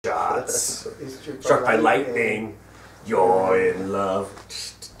Hearts. Struck by lightning. You're in love.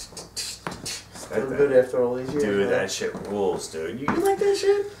 Still good after all these years. Dude, that shit rules, dude. You like that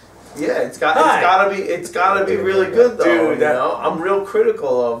shit? Yeah, it's gotta be really good though. Dude, you know, I'm real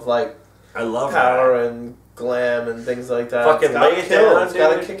critical of like I love power and glam and things like that. Fucking lay it down, it's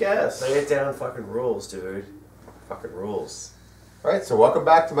gotta kick ass. Lay it down, fucking rules, dude. Fucking rules. All right, so welcome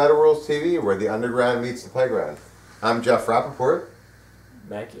back to Metal Rules TV, where the underground meets the playground. I'm Jeff Rappaport.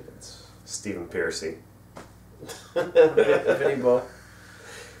 Mac Evans. Stephen Pearcy. Vinny Bo.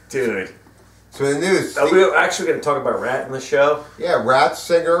 Dude. So in the news, Are we actually going to talk about Ratt in the show? yeah, Ratt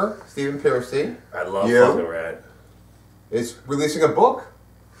singer Stephen Pearcy I love fucking Ratt. is releasing a book,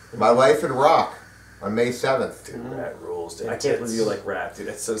 My Life in Rock, on May 7th. Dude, Ratt rules, dude. I can't believe you like Ratt, dude.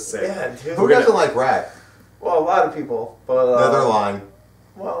 That's so sick. Yeah, dude. Who doesn't like Ratt? Well, a lot of people, but No, they're lying.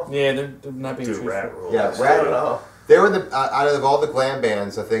 well, Yeah, they're not being Dude, truthful. Ratt rules. Yeah, I don't Ratt. know. They were the out of all the glam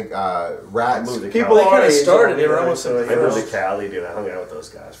bands. I think Ratt. People They are kinda age started, only, they were right, almost so, like- I you know. moved to Cali, dude. I hung out with those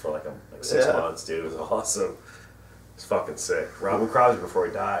guys for like 6 Yeah. months, dude. It was awesome. It's fucking sick. Robin Crosby before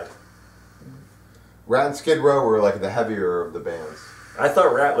he died. Ratt and Skid Row were like the heavier of the bands. I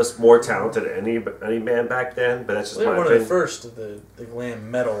thought Ratt was more talented than any band back then, but that's just They were my one opinion. of the first of the glam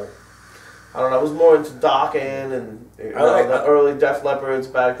metal. I don't know. I was more into Dokken and the early Def Leppard's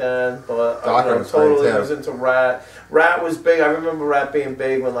back then, but Dokken was totally great, too. was into Ratt. Ratt was big. I remember Ratt being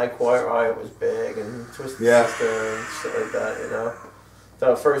big when like Quiet Riot was big and Twisted Yeah. Sister and shit like that. You know,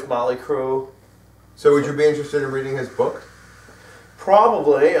 the first Motley Crue. So would you be interested in reading his book?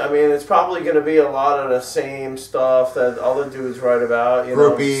 Probably. I mean, it's probably going to be a lot of the same stuff that other dudes write about. You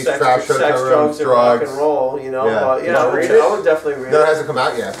Groupies, know, trash sex, hotel drugs, rooms, and rock drugs. and roll. You know, Yeah. but Did you read I would definitely read No, it it. hasn't come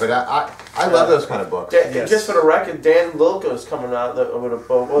out yet, but I love those kind of books. And just for the record, Dan Lilka's coming out with a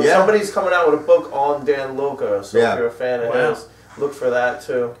book. Well, Yeah. somebody's coming out with a book on Dan Lilka, so Yeah. if you're a fan of Wow. his, look for that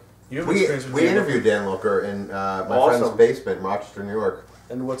too. You have We experience with Dan interviewed Dan Lilker in my Awesome. friend's basement in Rochester, New York.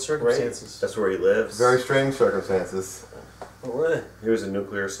 And what circumstances? That's where he lives. Very strange circumstances. What were they? He was a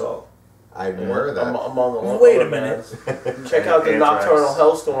nuclear assault. I'm aware of that. Among a lot Wait a of minute. bands. Check out the Anthrax. Nocturnal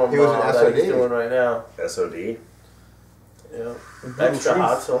Hellstorm He was an that he's SOD. doing right now. SOD. Yeah. Brutal Extra Truth.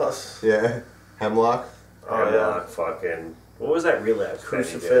 hot sauce. Yeah, Hemlock. Oh Hemlock, yeah. fucking. What was that relapse? that he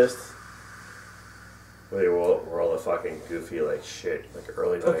did? Crucifist. Where they were all the fucking goofy like shit, like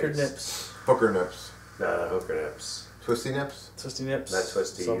early Hooker 90s. Nips. Hooker Nips. Nah, not Hooker Nips. Twisty Nips. Twisty Nips. Not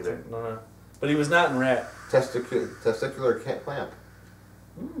Twisty something. either. No. But he was not in Ratt. Testicular clamp.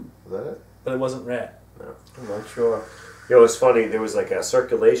 Is that it? But it wasn't Ratt. I'm not sure. You know, it's funny. There was like a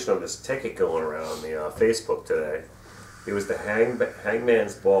circulation of this ticket going around on the Facebook today. It was the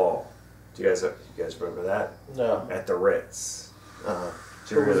Hangman's Ball. Do you guys remember that? No. At the Ritz. Uh-huh.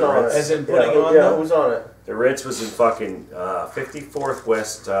 Do you Who was remember the on Ritz? it? As in putting on yeah, them? who's on it? The Ritz was in fucking 54th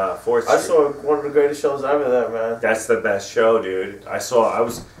West 4th Street. I saw one of the greatest shows ever there, man. That's the best show, dude. I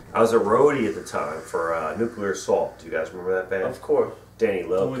was a roadie at the time for Nuclear Assault. Do you guys remember that band? Of course. Danny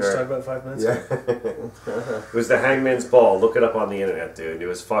We just talked Lilker. about 5 minutes. Yeah. It was the Hangman's Ball. Look it up on the internet, dude. It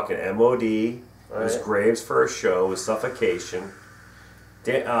was fucking MOD. It was Right. Graves' first show. It was Suffocation.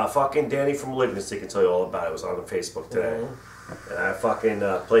 Fucking Danny from Malignancy can tell you all about it. It was on the Facebook today. And I fucking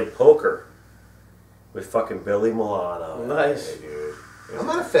played poker with fucking Billy Milano. Nice. Hey, dude. I'm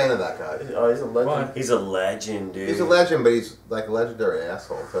not a fan of that guy. Oh, he's a legend. Why? He's a legend, dude. He's a legend, but he's like a legendary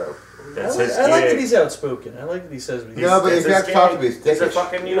asshole too. That's I his like that gig. he's outspoken. I like that he says what he No, but That's if you have his to talk to gig. me, he's He's a dickish.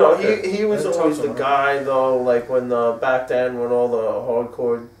 fucking You know, New Yorker. he was Let's always talk the to him. guy though. Like when back then, when all the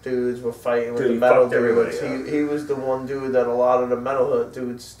hardcore dudes were fighting with Dude, the he metal fucked everybody dudes, up. he was the one dude that a lot of the metal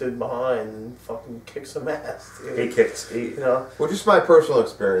dudes stood behind and fucking kicked some ass. Dude. He kicked. You know. Well, just my personal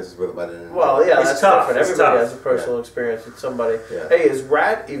experiences with him, I didn't. Well, yeah, He's that's tough. different. He's Everybody tough. has a personal experience with somebody. Yeah. Hey, is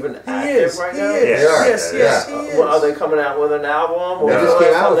Ratt even active is. right He now? is. They are. Yes, yes, he is. Well, are they coming out with an album? They Or just the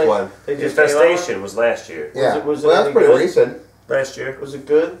came last out time with they- one. They just came out with- Infestation was last year. Yeah. was it Well, that's any pretty good? recent. Last year. Was it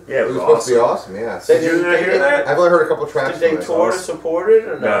good? Yeah, it It was, was supposed to be awesome. awesome. Yeah. They Did you didn't- hear that? I've only heard a couple tracks. Did they from it. tour to support it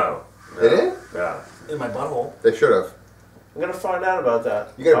or No. They did? No. in my butthole. They should have. I'm gonna find out about that.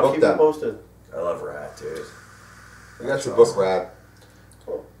 You gotta I'll book keep that. you posted. I love Ratt, dude. You guys should That's book Ratt.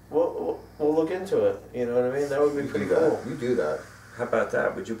 We'll look into it. You know what I mean? That would be You pretty do cool. that. You do that. How about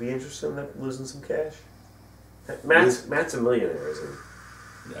that? Would you be interested in losing some cash? Matt's a millionaire, isn't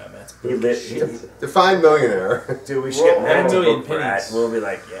he? Yeah, Matt's He lit. Define millionaire. Dude, we should get Well, Matt to 1 million book Ratt. pennies. We'll be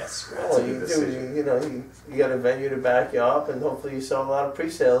like, yes, Ratt's Well, a you good do. decision. You know, you got a venue to back you up, and hopefully you sell a lot of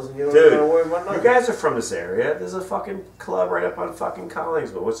pre-sales, and you don't Dude, have to worry about You nothing. guys are from this area. There's a fucking club right up on fucking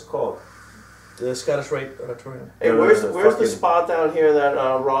Collingsville. What's it called? The Scottish Rite Auditorium. Hey, No, no, where's no, the fucking- spot down here that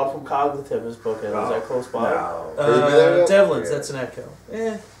Rob from Cognitive is booking? Is that close by? No. Have you been there yet? Devlin's, Yeah. that's an echo.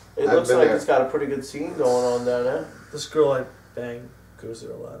 Eh, It I've looks been like there. it's got a pretty good scene going on down there. This girl I bang goes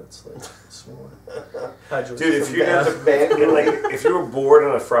there a lot. It's like it's more. Hi, George. Dude, if you had to, band like, if you were bored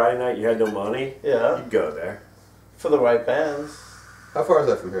on a Friday night, you had no money, Yeah, you'd go there. for the right bands. How far is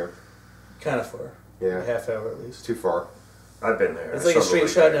that from here? Kind of far. Yeah. A half hour at It's least. too far. I've been there. It's I like a saw the straight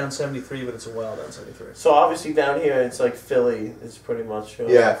league shot there. down 73, but it's a while down 73. So obviously down here it's like Philly is pretty much.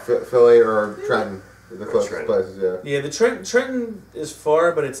 Yeah, Philly or Trenton. The closest Trenton. places, yeah. Yeah, the Trenton is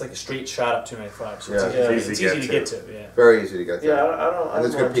far, but it's like a straight shot up 295. So Yeah. it's It's easy to get to. Yeah. Very easy to get Yeah, there. I don't And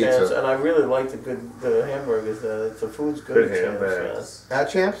there's mind good pizza. Champs, and I really like the hamburgers there. The food's good. Good at Champs, hamburgers. At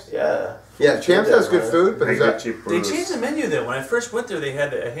Champs? Yeah. Yeah, Champs has good man. food, but They is get that... cheap They brews. changed the menu though. When I first went there, they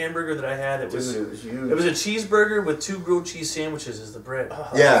had a hamburger that I had. It was Dude, it was huge. it was a cheeseburger with 2 grilled cheese sandwiches as the bread.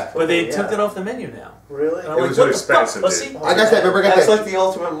 Yeah. But they Yeah. took that off the menu now. Really? And I'm It like, was what the expensive, fuck? dude. See? I got that, remember I got That's that... like the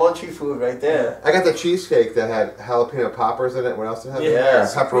ultimate munchy food right there. I got the cheesecake that had jalapeno poppers in it. What else did it have? Yeah. And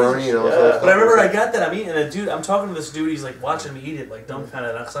pepperoni and all Yeah. that stuff. But I remember I got that. I'm eating, and a dude, I'm talking to this dude. He's like watching me eat it, like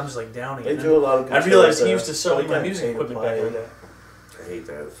dumbfounded, because I'm just like downing They it. do a lot of good I realized shows he there. used to sell like my Like music that equipment Tatum back in the Pie. day. I hate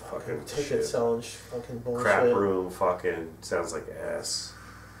that fucking Ticket shit. selling fucking bullshit. Crap room fucking sounds like ass.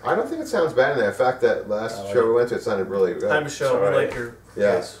 I don't think it sounds bad in there. In fact, that last I like show we went to, it sounded really good. Hi, Michelle. We Sorry. like your.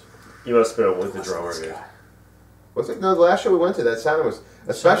 Yes. You must have been with the drummer, dude. Was it? No, the last show we went to, that sound was...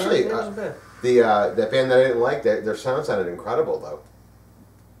 Especially Yeah, it wasn't bad. that band that I didn't like, their sound sounded incredible, though.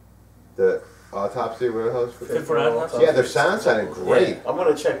 The Autopsy, what the hell is Fit for an Autopsy? Yeah, their sound sounded great. I'm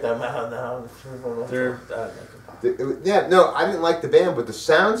gonna check them out now. They're. I don't like them. Yeah, no, I didn't like the band, but the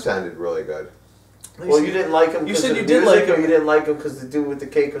sound sounded really good. Well, you didn't like them. You because said of you the did music, like or you didn't like them because the dude with the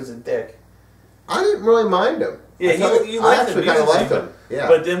cake was a dick. I didn't really mind them. Yeah, you I liked actually them kind of liked musically, them. Yeah.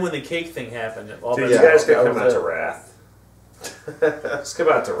 But then when the cake thing happened, all Dude, bets you were guys off. gotta that come was out to it. Ratt. Let's come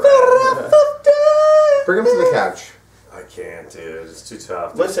out to Ratt. Bring them to the couch. I can't, dude. It's too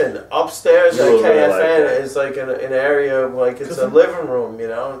tough. Listen, upstairs You at will really like KFN that. is like an area like it's a living room. You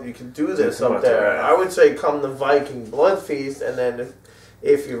know, you can do this come up up to there. Ratt. I would say come to Viking Blood Feast, and then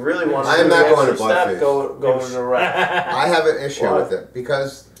if you really want to I do am the not going extra to Blood step, Feast. go to Ratt. I have an issue What? with it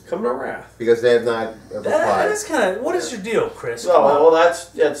because Come to Ratt. they have not That replied. is kind of. What is your deal, Chris? No, Come on. well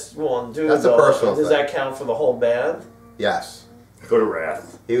that's one dude. That's a though. personal Does thing. that count for the whole band? Yes, Go to Ratt.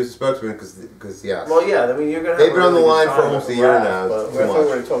 he was a spokesman because yes. Well, yeah. I mean, you're gonna. They've have been a on the really line good for time almost with a year Ratt, now. But It's we're too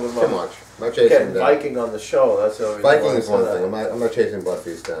already much. talking Too about much. I'm not chasing getting down. Viking on the show. That's the only Viking reason is why I one said thing. that. I'm not chasing Blood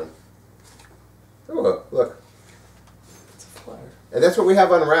Feast down. Oh, look. It's a flyer. And that's what we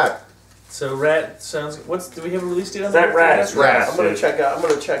have on Rat. So Ratt sounds. Do we have a release date on That Ratt is Ratt. I'm gonna dude. check out. I'm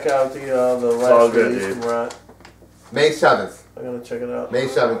gonna check out the all last good, release dude. from Ratt. May 7th. I'm gonna check it out. May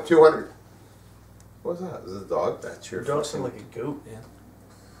 7th. 200. What was that? Is this a dog? That's Your your dog sounds fucking... like a goat, man.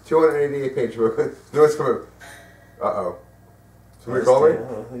 288 page book. No, it's coming. Uh-oh. Somebody call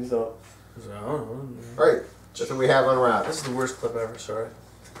me? He's up. So, I don't know. Alright. That's what we have on Rat. This is the worst clip ever. Sorry.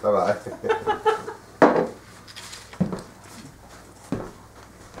 Bye-bye.